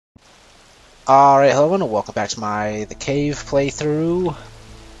Alright, hello and welcome back to the cave playthrough.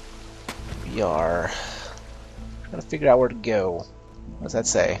 We are trying to figure out where to go. What does that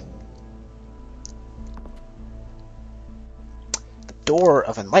say? The door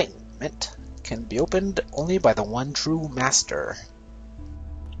of enlightenment can be opened only by the one true master.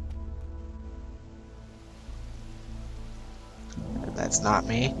 And that's not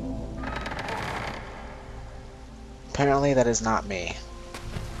me. Apparently that is not me.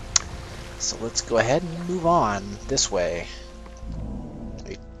 So let's go ahead and move on this way.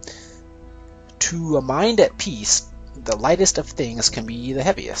 To a mind at peace, the lightest of things can be the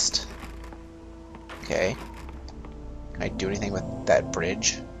heaviest. Okay. Can I do anything with that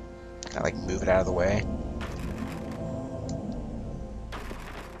bridge? Can I like move it out of the way?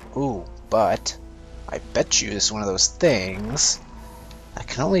 Ooh, but I bet you this is one of those things that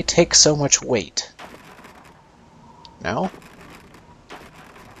can only take so much weight. No?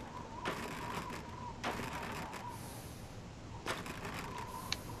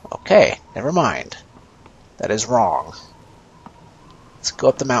 Okay, never mind. That is wrong. Let's go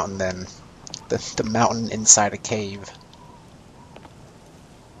up the mountain then. The mountain inside a cave.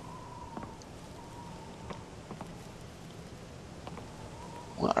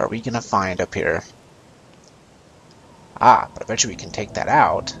 What are we gonna find up here? Ah, but I bet you we can take that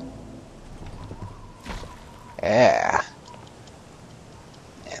out. Yeah.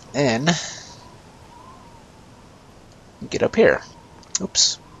 And then get up here.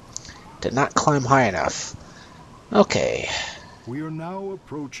 Oops. Did not climb high enough. Okay. We are now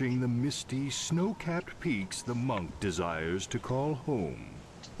approaching the misty, snow-capped peaks the monk desires to call home.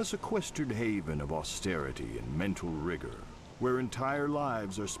 A sequestered haven of austerity and mental rigor, where entire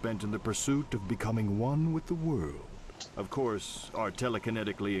lives are spent in the pursuit of becoming one with the world. Of course, our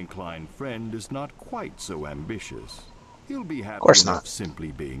telekinetically inclined friend is not quite so ambitious. He'll be happy enough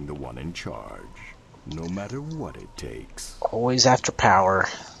simply being the one in charge, no matter what it takes. Always after power.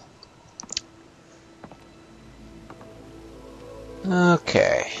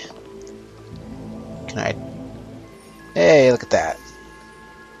 Okay. Can I... Hey, look at that.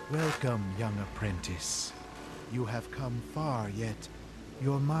 Welcome, young apprentice. You have come far, yet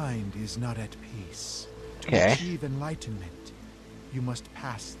your mind is not at peace. To achieve enlightenment, you must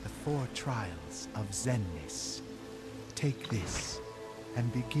pass the 4 trials of Zenness. Take this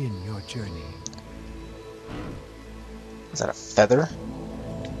and begin your journey. Is that a feather?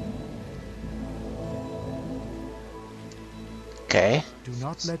 Okay. Do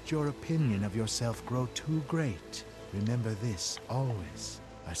not let your opinion of yourself grow too great. Remember this always.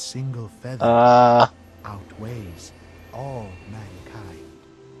 A single feather outweighs all mankind.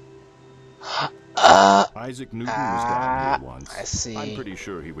 Isaac Newton was down here once. I see. I'm pretty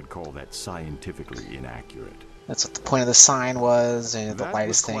sure he would call that scientifically inaccurate. That's what the point of the sign was, and the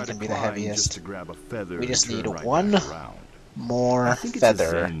lightest thing can be the heaviest. Just to grab a feather we just need right one more I think feather.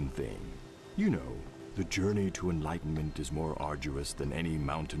 It's a Zen thing. You know, the journey to enlightenment is more arduous than any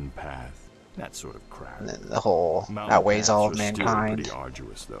mountain path. That sort of crap. The whole outweighs all of mankind. Pretty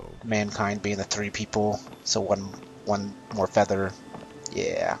arduous, though. Mankind being the 3 people, so one more feather.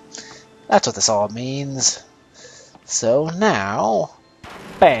 Yeah, that's what this all means. So now,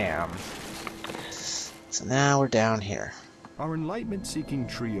 bam. So now we're down here. Our enlightenment-seeking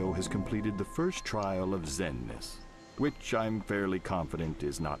trio has completed the first trial of Zenness, which I'm fairly confident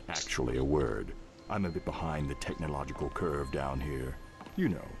is not actually a word. I'm a bit behind the technological curve down here. You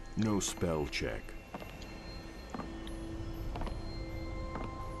know, no spell check.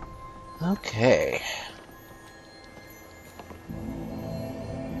 Okay.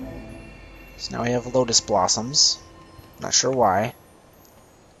 So now we have lotus blossoms. Not sure why.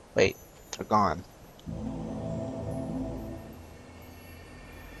 Wait, they're gone.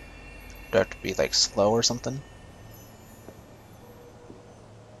 Do I have to be like slow or something?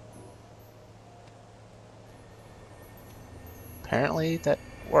 Apparently that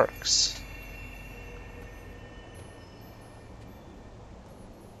works.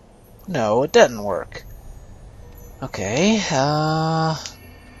 No, it doesn't work. Okay, I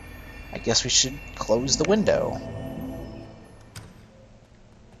guess we should close the window.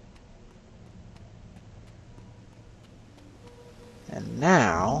 And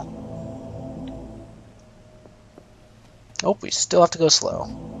now... Oh, we still have to go slow.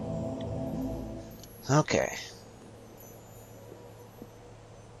 Okay.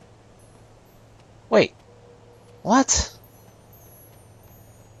 Wait. What?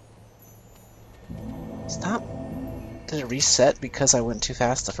 Stop. Did it reset because I went too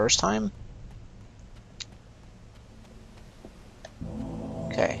fast the first time?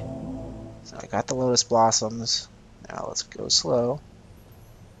 Okay. So I got the lotus blossoms. Now let's go slow.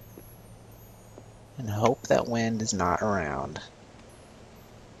 and hope that wind is not around.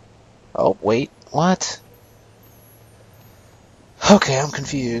 Oh, wait, what? Okay, I'm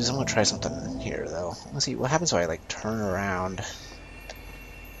confused. I'm gonna try something here, though. Let's see, what happens when I, like, turn around?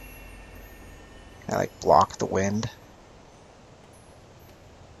 Can I, like, block the wind?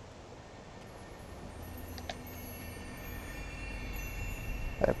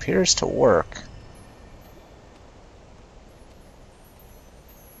 It appears to work.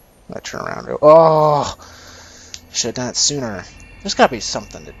 I'm gonna turn around. Oh! Should have done it sooner. There's gotta be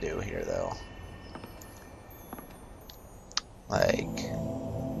something to do here, though. Like...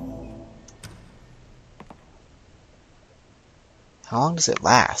 how long does it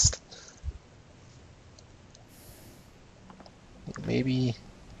last? Maybe...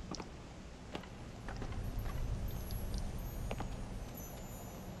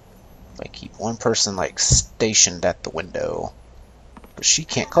 if I keep one person, like, stationed at the window. But she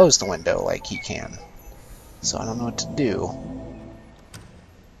can't close the window like he can. So I don't know what to do.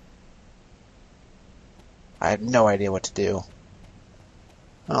 I have no idea what to do.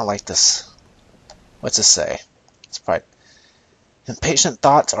 I don't like this. What's this say? It's probably... impatient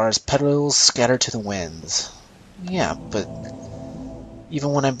thoughts are as petals scattered to the winds. Yeah, but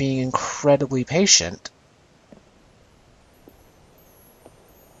even when I'm being incredibly patient,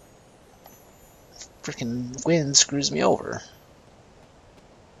 freaking wind screws me over.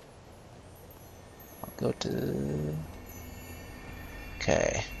 I'll go to...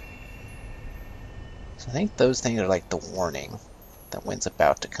 okay. So I think those things are like the warning that wind's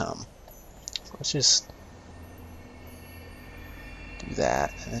about to come. So let's just do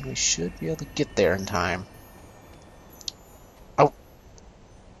that, and then we should be able to get there in time. Oh,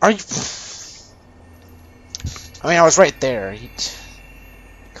 are you? I mean, I was right there.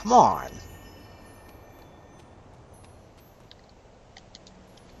 Come on.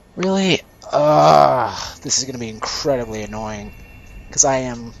 Really? This is going to be incredibly annoying, because I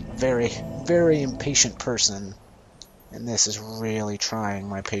am very, very impatient person, and this is really trying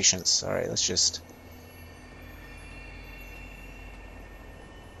my patience. Alright, let's just...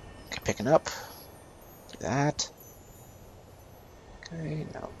 okay, picking up. Do that. Okay,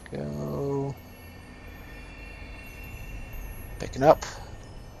 now go. Picking up.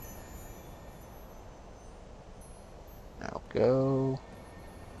 Now go.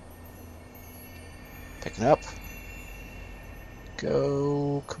 Picking up.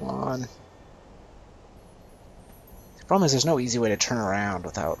 Go. Come on. The problem is there's no easy way to turn around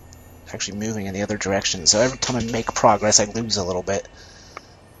without actually moving in the other direction. So every time I make progress, I lose a little bit.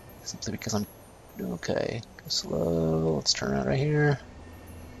 Simply because I'm... okay. Go slow. Let's turn around right here.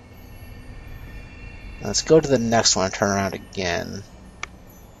 Let's go to the next one and turn around again.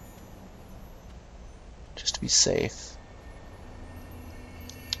 Just to be safe.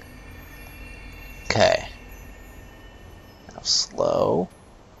 Okay. Now slow.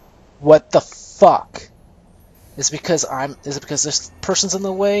 What the fuck? Is it because this person's in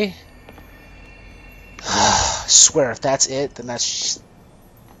the way? I swear, if that's it, then that's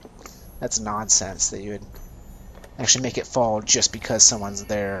nonsense that you would actually make it fall just because someone's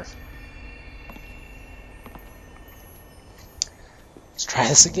there. Let's try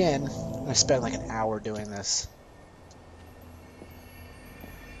this again. I spent like an hour doing this.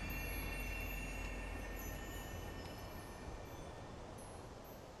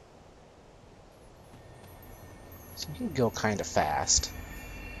 So you can go kind of fast.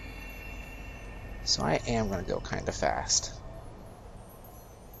 So I am going to go kind of fast.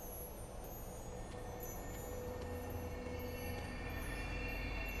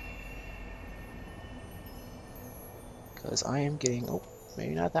 Because I am getting, oh,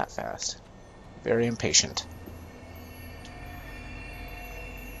 maybe not that fast. Very impatient.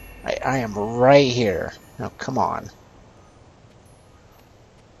 I am right here. Now, come on.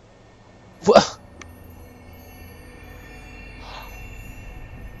 What?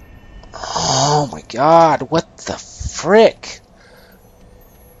 Oh my god, what the frick?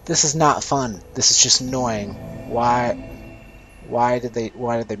 This is not fun. This is just annoying. Why did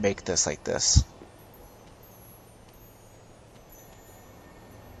they make this like this?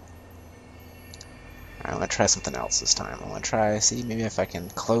 Alright, I'm gonna try something else this time. I'm gonna try, see maybe if I can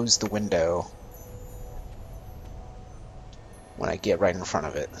close the window when I get right in front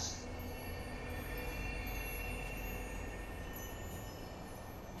of it.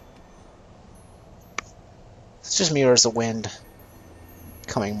 This just mirrors the wind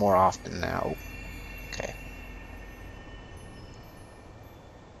coming more often now. Okay.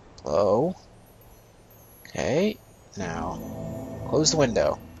 Low. Okay. Now, close the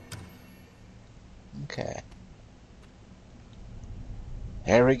window. Okay.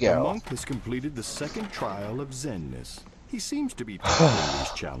 There we The go. monk has completed the second trial of Zenness. He seems to be tackling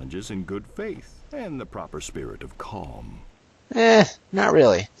these challenges in good faith and the proper spirit of calm. Not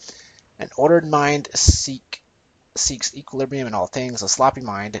really. An ordered mind seeks equilibrium in all things. A sloppy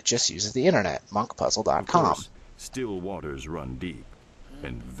mind just uses the internet. Monkpuzzle.com. Of course, still waters run deep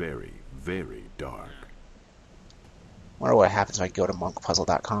and very, very dark. Wonder what happens if I go to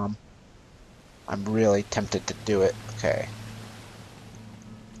monkpuzzle.com. I'm really tempted to do it. Okay.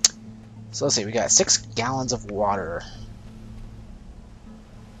 So let's see, we got 6 gallons of water.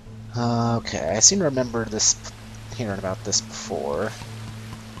 Okay, I seem to remember this, hearing about this before.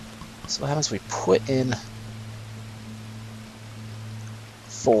 So what happens if we put in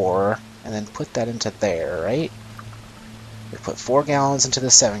 4 and then put that into there, right? We put 4 gallons into the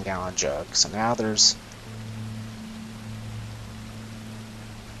 7-gallon jug. So now there's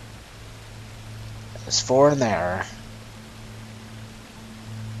There's 4 in there.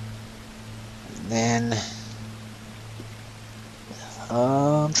 And then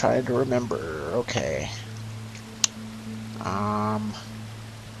I'm trying to remember. Okay.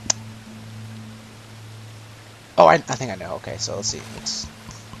 Oh, I think I know. Okay, so let's see. Let's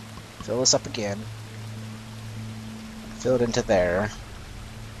fill this up again. Fill it into there.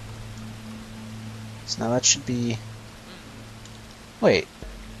 So now that should be... Wait.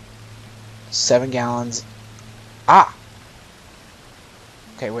 7 gallons. Ah!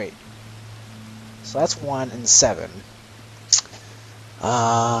 Okay, wait. So that's 1 and 7.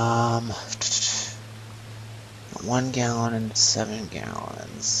 1 gallon and 7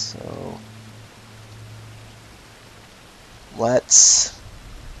 gallons. So let's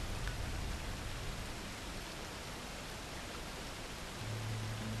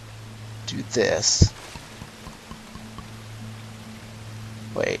do this.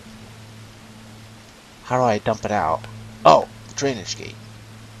 Wait. How do I dump it out? Oh, the drainage gate.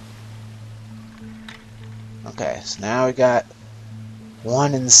 Okay, so now we got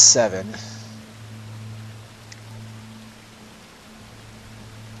 1 and 7.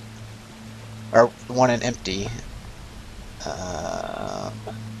 Or 1 and empty.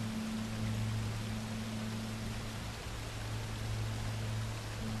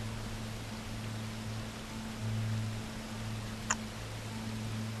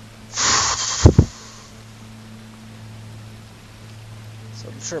 So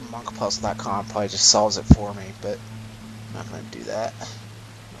I'm sure monkpuzzle.com probably just solves it for me, but I'm not going to do that.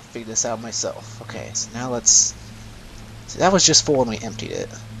 I'll figure this out myself. Okay, so now let's... See, that was just full when we emptied it.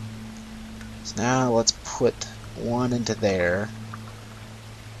 So now let's put 1 into there.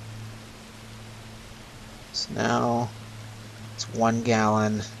 So now it's 1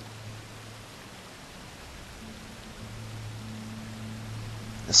 gallon.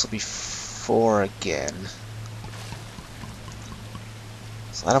 This will be 4 again.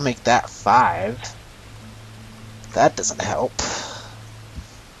 So that'll make that 5. That doesn't help.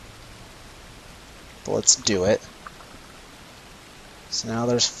 But let's do it. So now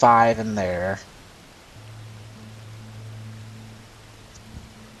there's 5 in there.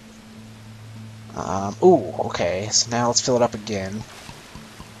 Ooh, okay. So now let's fill it up again.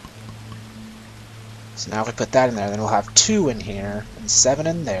 So now if we put that in there, then we'll have 2 in here and 7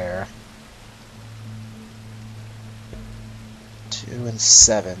 in there. 2 and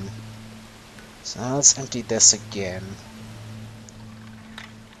 7. So now let's empty this again.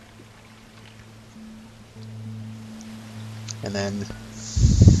 And then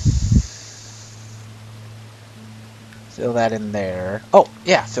fill that in there. Oh,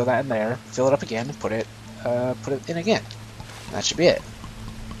 yeah, fill that in there. Fill it up again and put it in again. And that should be it.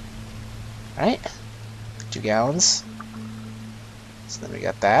 Alright? 2 gallons. So then we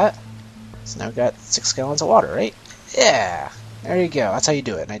got that. So now we got 6 gallons of water, right? Yeah! There you go. That's how you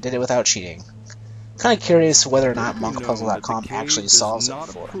do it. And I did it without cheating. Kind of curious whether or not monkpuzzle.com actually solves it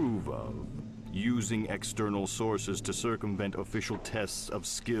for using external sources to circumvent official tests of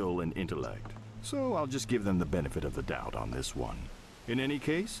skill and intellect. So I'll just give them the benefit of the doubt on this one. In any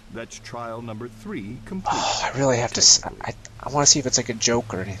case, that's trial number 3 complete. Oh, I really have to... I want to see if it's like a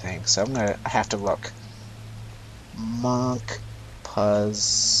joke or anything, so I have to look.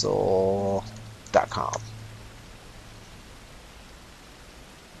 Monkpuzzle.com.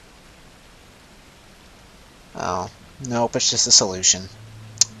 Oh, nope, it's just a solution.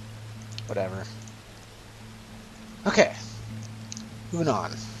 Whatever. Okay. Moving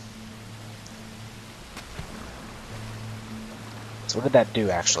on. So what did that do,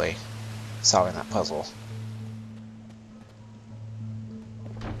 actually? Solving that puzzle.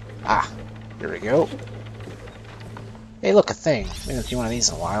 Ah, here we go. Hey, look, a thing. We haven't seen one of these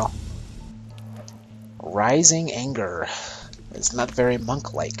in a while. Rising Anger. It's not very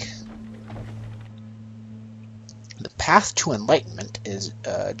monk-like. The path to enlightenment is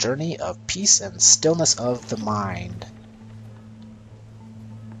a journey of peace and stillness of the mind.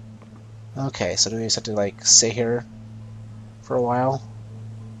 Okay, so do we just have to, like, sit here for a while?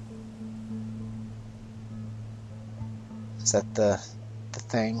 Is that the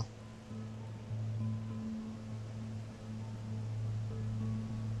thing?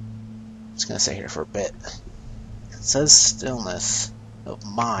 I'm just gonna sit here for a bit. It says stillness of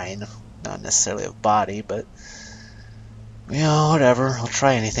mind, not necessarily of body, but yeah, whatever. I'll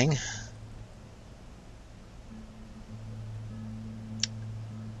try anything.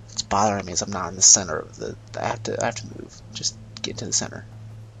 What's bothering me is I'm not in the center of the. I have to move. Just get into the center.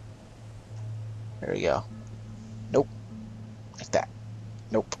 There we go. Nope. Like that.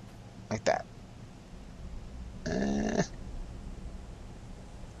 Nope. Like that.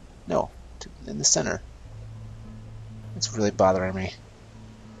 No. In the center. It's really bothering me.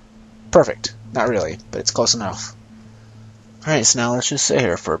 Perfect. Not really, but it's close enough. Alright, so now let's just sit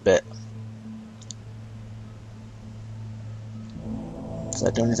here for a bit. Does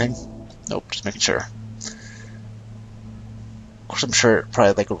that do anything? Nope, just making sure. Of course, I'm sure it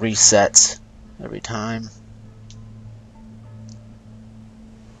probably like resets every time.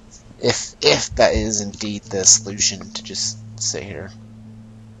 If that is indeed the solution, to just sit here.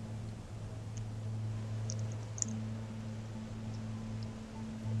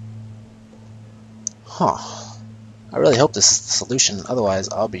 Huh. I really hope this is the solution, otherwise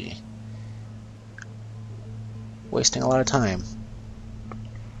I'll be wasting a lot of time.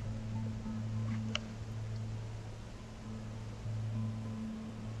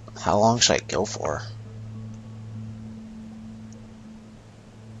 How long should I go for?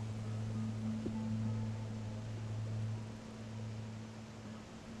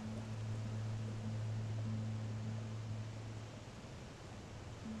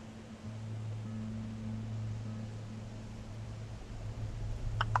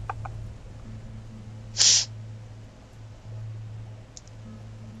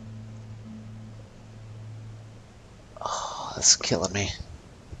 Oh, that's killing me.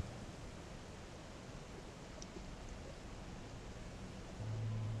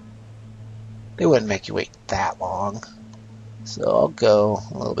 They wouldn't make you wait that long, so I'll go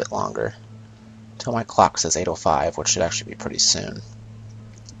a little bit longer until my clock says 8:05, which should actually be pretty soon.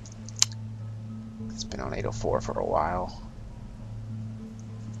 It's been on 8:04 for a while.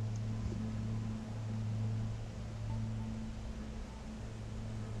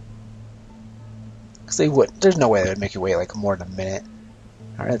 Because they would, there's no way they would make you wait like more than a minute.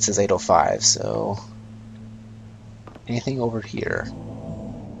 Alright, it says 8:05, so anything over here?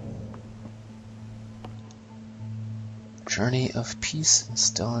 Journey of peace and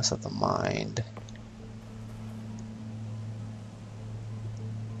stillness of the mind.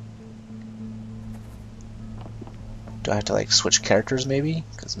 Do I have to like switch characters maybe?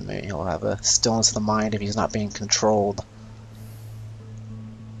 Because maybe he'll have a stillness of the mind if he's not being controlled.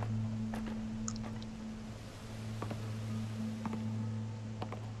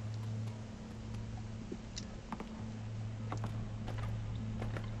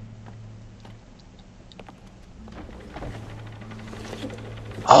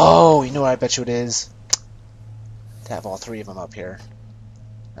 Oh, you know what I bet you it is? To have all three of them up here.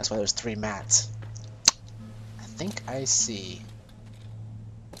 That's why there's 3 mats. I think I see.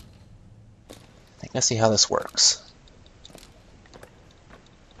 I think I see how this works.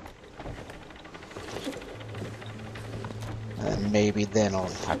 And maybe then I'll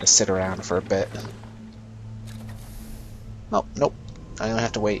have to sit around for a bit. Oh, nope. I don't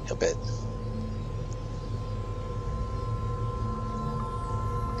have to wait a bit.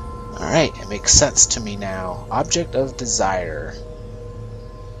 Alright, it makes sense to me now. Object of desire.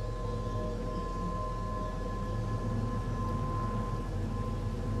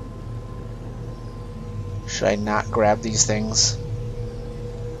 Should I not grab these things?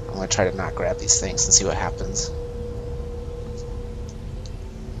 I'm going to try to not grab these things and see what happens.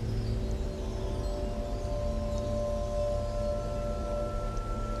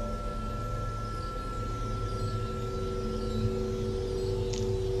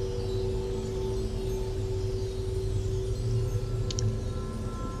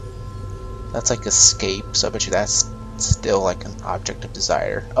 That's like escape, so I bet you that's still like an object of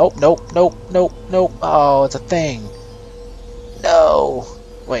desire. Oh, nope, nope, nope, nope. Oh, it's a thing. No.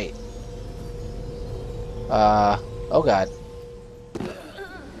 Wait. Oh god.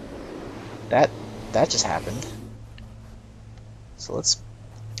 That just happened. So let's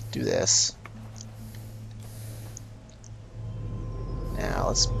do this. Now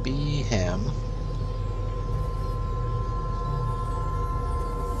let's be him.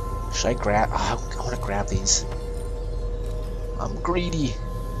 Should I grab... Oh, I want to grab these. I'm greedy.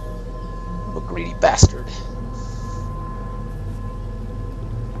 I'm a greedy bastard.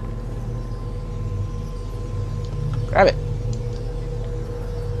 Grab it.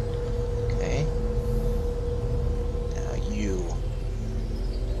 Okay. Now you.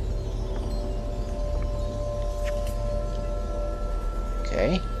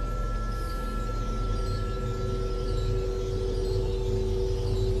 Okay.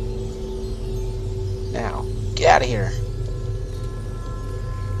 Now, get out of here.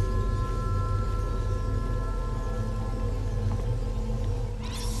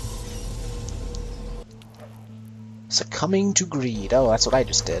 Succumbing to greed. Oh, that's what I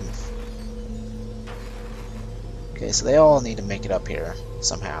just did. Okay, so they all need to make it up here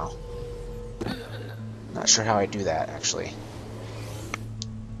somehow. Not sure how I do that, actually.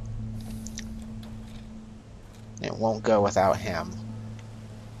 It won't go without him.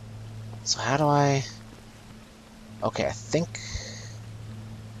 So how do I... Okay, I think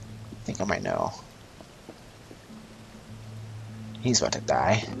I might know. He's about to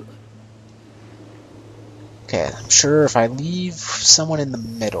die. Okay, I'm sure if I leave someone in the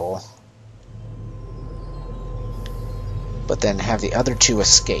middle, but then have the other two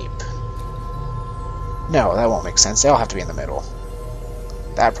escape. No, that won't make sense. They all have to be in the middle.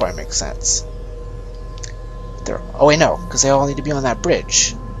 That probably makes sense. Oh wait, no, because they all need to be on that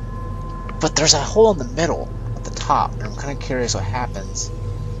bridge. But there's a hole in the middle at the top, and I'm kind of curious what happens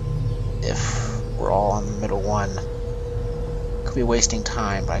if we're all on the middle one. Could be wasting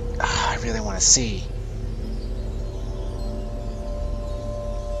time, but I really want to see.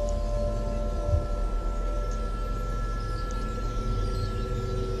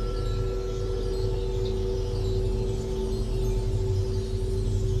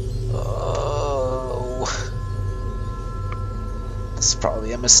 This is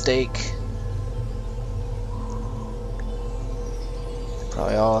probably a mistake. They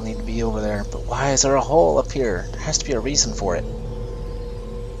probably all need to be over there, but why is there a hole up here? There has to be a reason for it.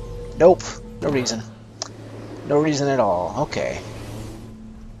 Nope, no reason. No reason at all. Okay.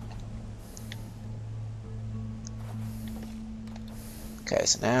 Okay,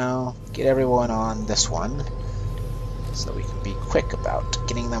 so now get everyone on this one so we can be quick about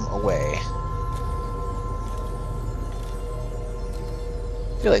getting them away.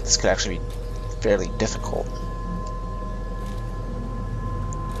 I feel like this could actually be fairly difficult.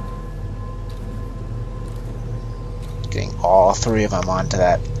 Getting all three of them onto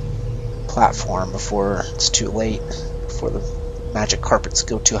that platform before it's too late, before the magic carpets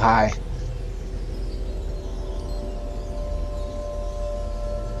go too high.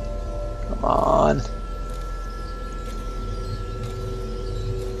 Come on.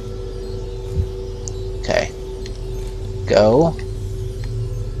 Okay. Go.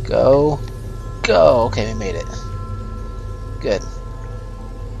 Go. Go. Okay, we made it. Good.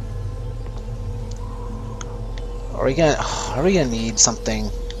 Are we gonna need something?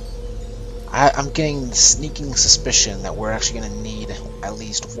 I'm getting the sneaking suspicion that we're actually gonna need at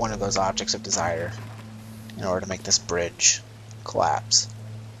least one of those objects of desire in order to make this bridge collapse.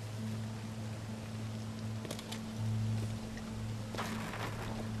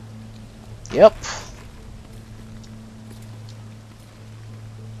 Yep.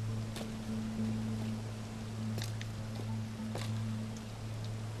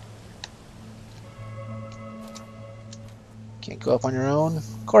 Can't go up on your own?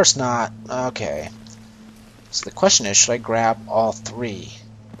 Of course not. Okay. So the question is, should I grab all three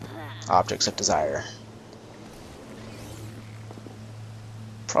objects of desire?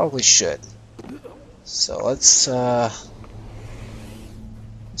 Probably should. So let's try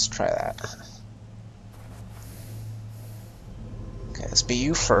that. Okay, let's be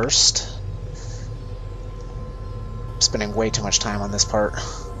you first. I'm spending way too much time on this part.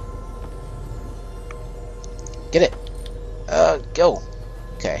 Get it! Go!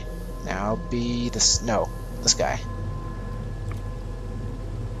 Okay, now be this, no, this guy.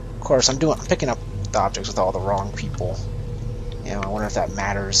 Of course, I'm picking up the objects with all the wrong people. You know, I wonder if that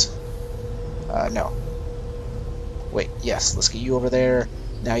matters. No. Wait, yes, let's get you over there.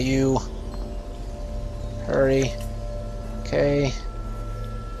 Now you. Hurry. Okay.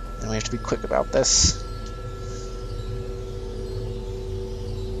 Then we have to be quick about this.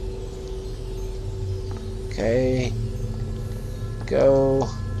 Okay. Go.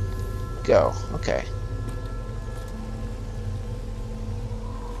 Go. Okay.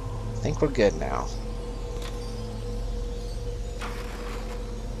 I think we're good now.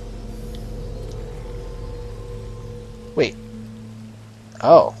 Wait.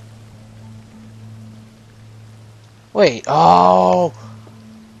 Oh. Wait. Oh!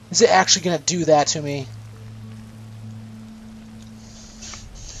 Is it actually gonna do that to me?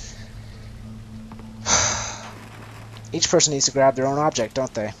 Each person needs to grab their own object,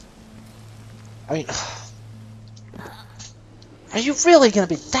 don't they? I mean, are you really gonna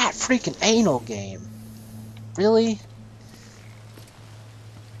be that freaking anal, game? Really?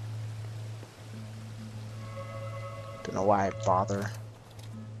 Don't know why I bother.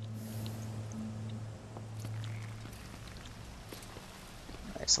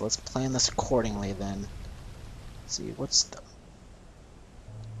 Alright, so let's plan this accordingly then. Let's see, what's the...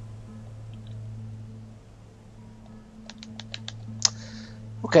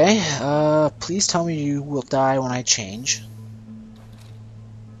 Okay, please tell me you will die when I change.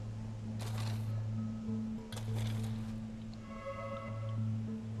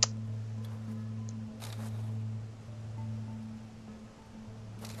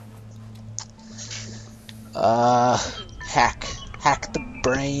 Hack the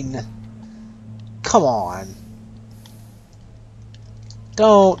brain. Come on.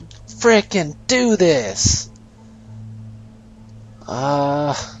 Don't frickin' do this.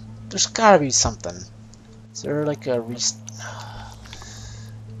 There's gotta be something. Is there like a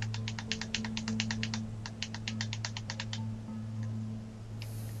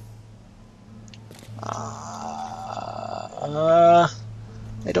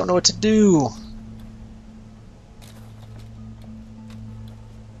I don't know what to do.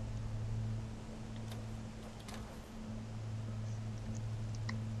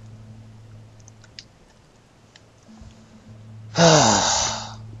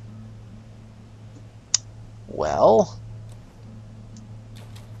 Well,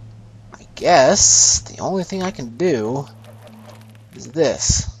 I guess the only thing I can do is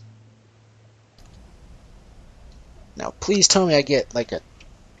this. Now, please tell me I get like a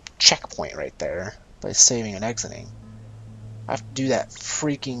checkpoint right there by saving and exiting. I have to do that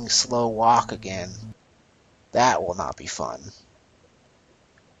freaking slow walk again. That will not be fun.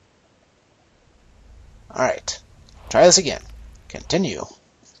 Alright, try this again. Continue.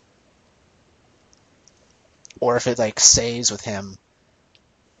 Or if it like saves with him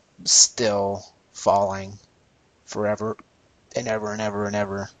still falling forever and ever and ever and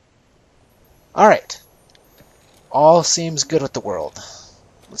ever. Alright. All seems good with the world.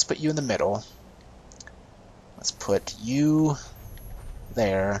 Let's put you in the middle. Let's put you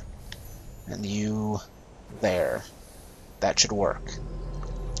there and you there. That should work.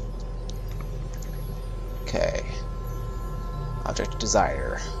 Okay. Object of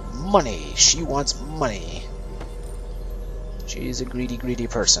desire. Money. She wants money. She's a greedy, greedy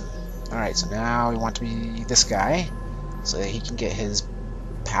person. Alright, so now we want to be this guy so that he can get his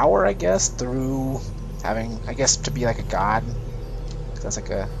power, I guess, through having, I guess, to be like a god. That's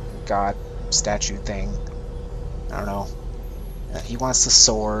like a god statue thing. I don't know. He wants the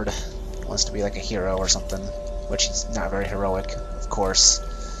sword. He wants to be like a hero or something, which he's not very heroic, of course.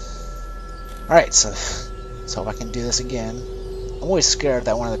 Alright, so if I can do this again. I'm always scared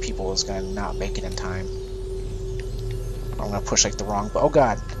that one of the people is going to not make it in time. Or I'm going to push like the wrong button. Oh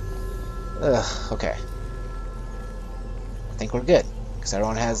god. Ugh, okay. I think we're good, because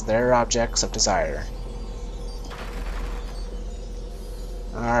everyone has their objects of desire.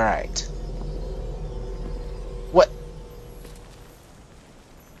 Alright. What?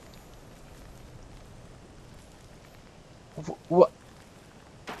 What? What?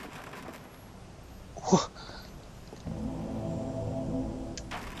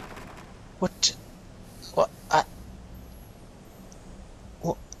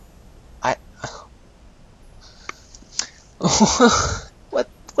 What?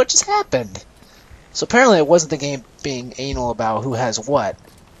 What just happened? So apparently it wasn't the game being anal about who has what.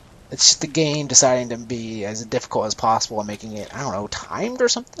 It's just the game deciding to be as difficult as possible and making it, I don't know, timed or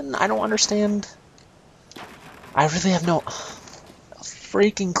something? I don't understand. I really have no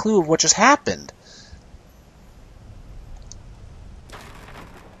freaking clue of what just happened.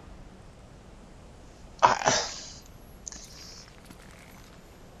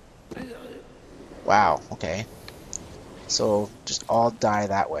 Wow, okay. So, just all die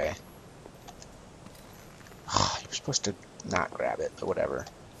that way. You're supposed to not grab it, but whatever.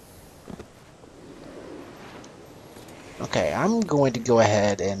 Okay, I'm going to go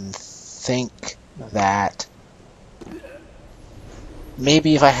ahead and think that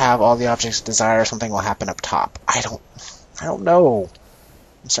maybe if I have all the objects of desire, something will happen up top. I don't know.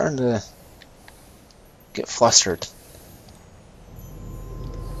 I'm starting to get flustered.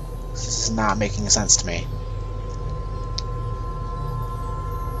 This is not making sense to me.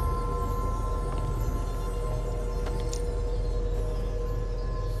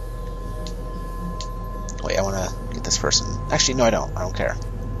 Wait, I want to get this person. Actually, no, I don't. I don't care.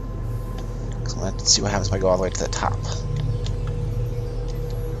 So let's see what happens if I go all the way to the top.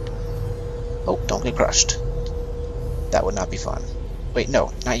 Oh, don't get crushed. That would not be fun. Wait,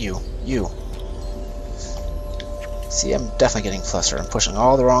 no, not you. You. See, I'm definitely getting flustered. I'm pushing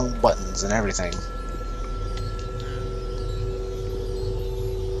all the wrong buttons and everything.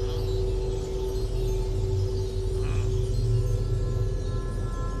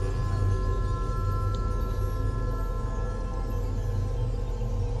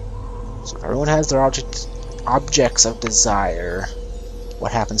 So if everyone has their objects of desire,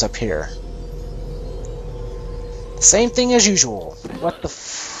 what happens up here? Same thing as usual. What the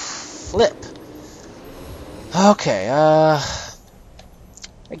flip? Okay, I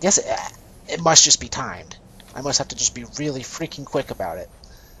guess it must just be timed. I must have to just be really freaking quick about it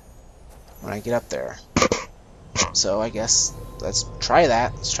when I get up there. So I guess let's try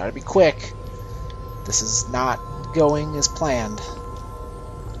that. Let's try to be quick. This is not going as planned.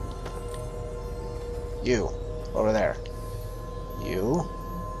 You, over there. You.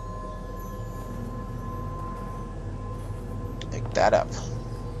 Pick that up.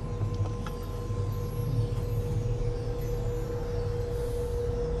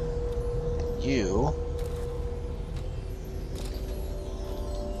 You.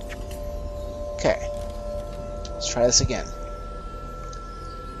 Okay. Let's try this again.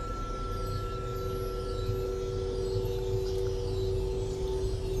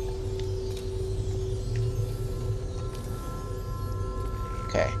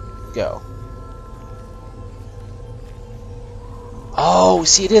 Okay, go. Oh,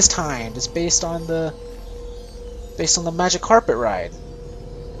 see, it is timed. It's based on the magic carpet ride.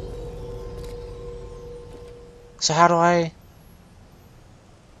 So how do I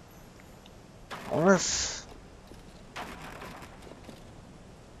wonder if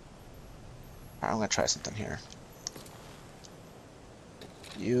I'm gonna try something here.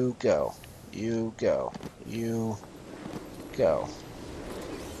 You go. You go. You go.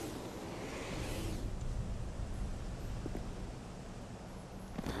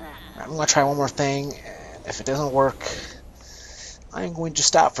 I'm gonna try one more thing, and if it doesn't work, I'm going to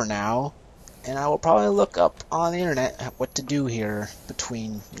stop for now, and I will probably look up on the internet what to do here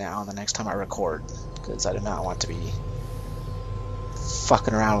between now and the next time I record, because I do not want to be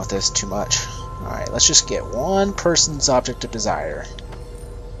fucking around with this too much. Alright, let's just get one person's object of desire.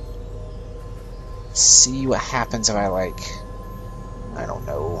 See what happens if I, like, I don't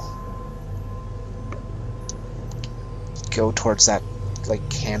know, go towards that, like,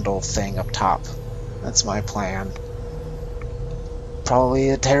 candle thing up top. That's my plan. Probably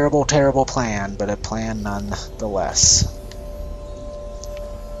a terrible, terrible plan, but a plan nonetheless.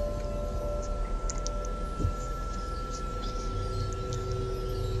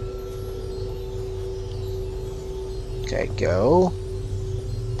 Okay, go.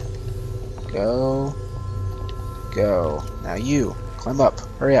 Go. Go. Now you, climb up.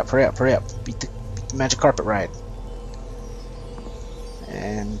 Hurry up, hurry up, hurry up. Beat the magic carpet ride.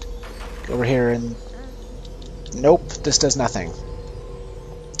 And go over here and... Nope, this does nothing.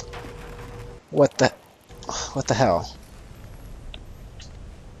 What the hell?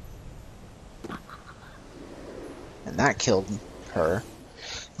 And that killed her.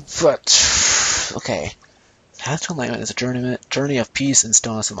 But okay. Path to Enlightenment is a journey of peace and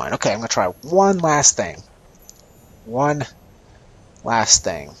stillness of mind. Okay, I'm gonna try one last thing. One last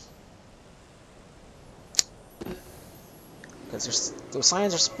thing. Because those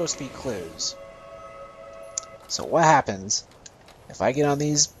signs are supposed to be clues. So what happens if I get on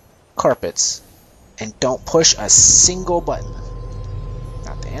these carpets and don't push a single button?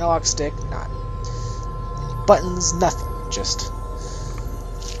 Not the analog stick, not buttons, nothing. Just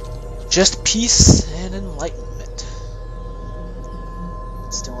peace and enlightenment.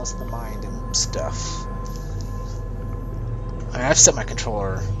 Stillness of the mind and stuff. I mean, I've set my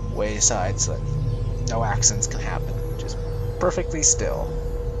controller way aside so that no accidents can happen. Just perfectly still.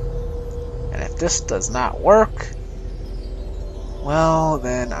 And if this does not work, well,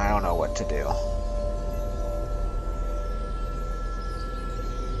 then I don't know what to do.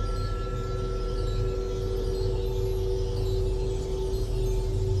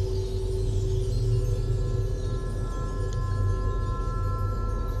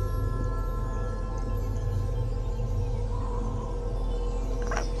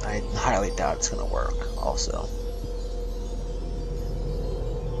 I highly doubt it's going to work, also.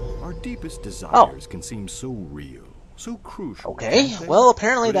 Our deepest desires can seem so real, so crucial. Okay, well,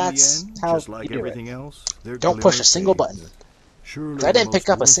 apparently that's end, how just like you do everything it. else, Don't push a single button. Surely I didn't the pick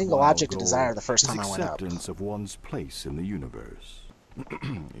up a most single worthwhile object of goal desire the first is time I went up. acceptance of one's place in the universe.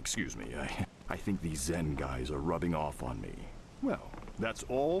 Excuse me, I think these Zen guys are rubbing off on me. Well, that's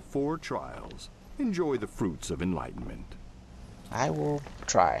all 4 trials. Enjoy the fruits of enlightenment. I will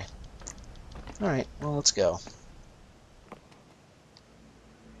try. Alright, well, let's go.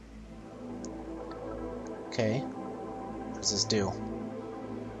 Okay. What does this do?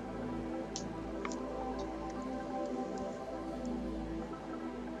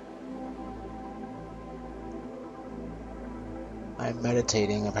 I'm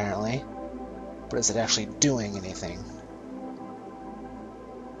meditating, apparently. But is it actually doing anything?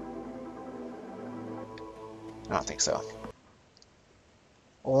 I don't think so.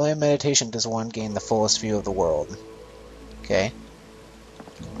 Only in meditation does one gain the fullest view of the world. Okay.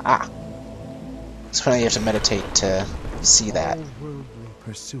 Ah! So apparently you have to meditate to see that. All worldly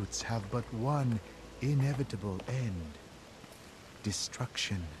pursuits have but one inevitable end.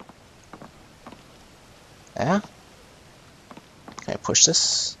 Destruction. Yeah? Can I push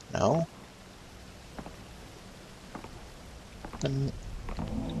this? No. Then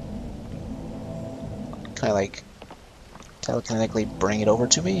can I, like, telekinetically bring it over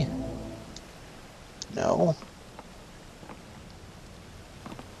to me? No.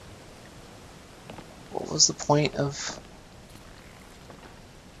 What was the point of...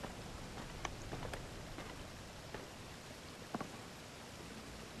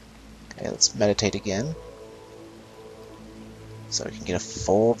 Okay, let's meditate again. So we can get a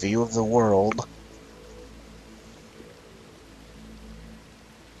full view of the world.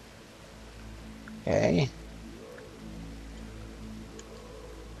 Okay.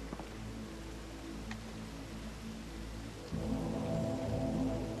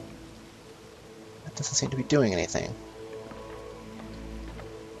 That doesn't seem to be doing anything.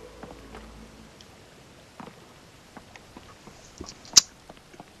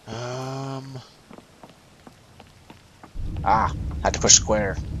 Had to push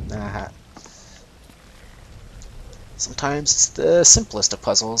square. Sometimes it's the simplest of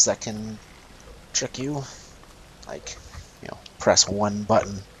puzzles that can trick you. Like, you know, press one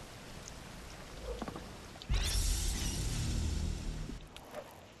button.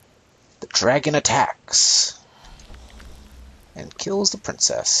 The dragon attacks and kills the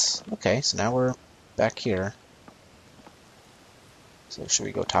princess. Okay, so now we're back here. So should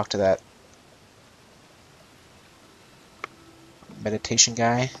we go talk to that meditation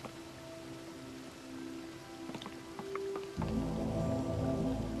guy?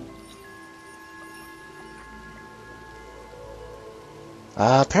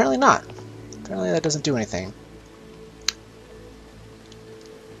 Apparently not. Apparently that doesn't do anything.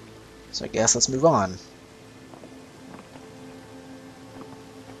 So I guess let's move on.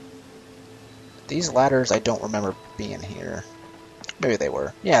 These ladders I don't remember being here. Maybe they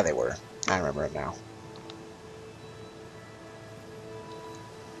were. Yeah, they were. I remember it now.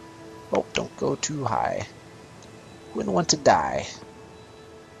 Oh, don't go too high. Wouldn't want to die.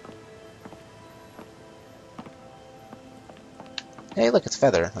 Hey, look, it's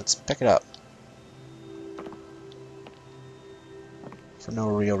Feather. Let's pick it up. For no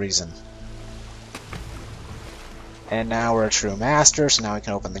real reason. And now we're a true master, so now we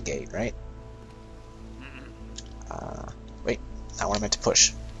can open the gate, right? Wait, not what I meant to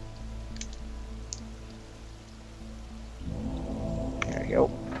push. There we go.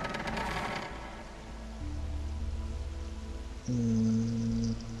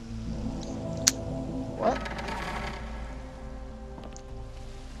 What?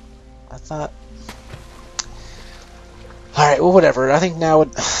 I thought... Alright, well, whatever. I think now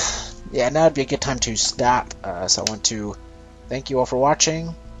would... Yeah, now would be a good time to stop. So I want to thank you all for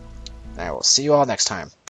watching. And I will see you all next time.